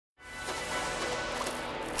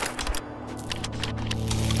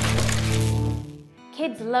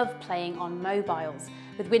Kids love playing on mobiles.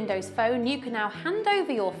 With Windows Phone, you can now hand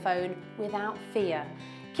over your phone without fear.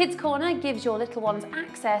 Kids Corner gives your little ones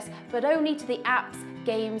access, but only to the apps,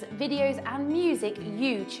 games, videos and music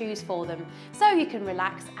you choose for them, so you can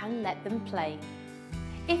relax and let them play.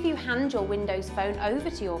 If you hand your Windows Phone over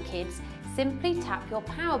to your kids, simply tap your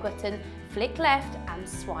power button, flick left and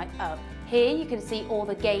swipe up. Here you can see all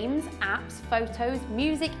the games, apps, photos,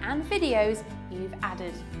 music and videos you've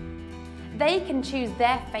added. They can choose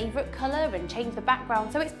their favourite colour and change the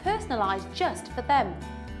background so it's personalised just for them.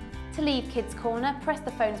 To leave Kids Corner, press the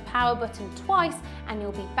phone's power button twice and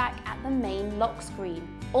you'll be back at the main lock screen.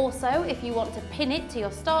 Also, if you want to pin it to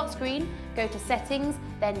your start screen, go to Settings,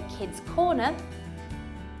 then Kids Corner,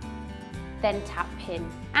 then tap Pin.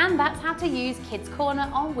 And that's how to use Kids Corner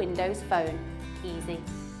on Windows Phone. Easy.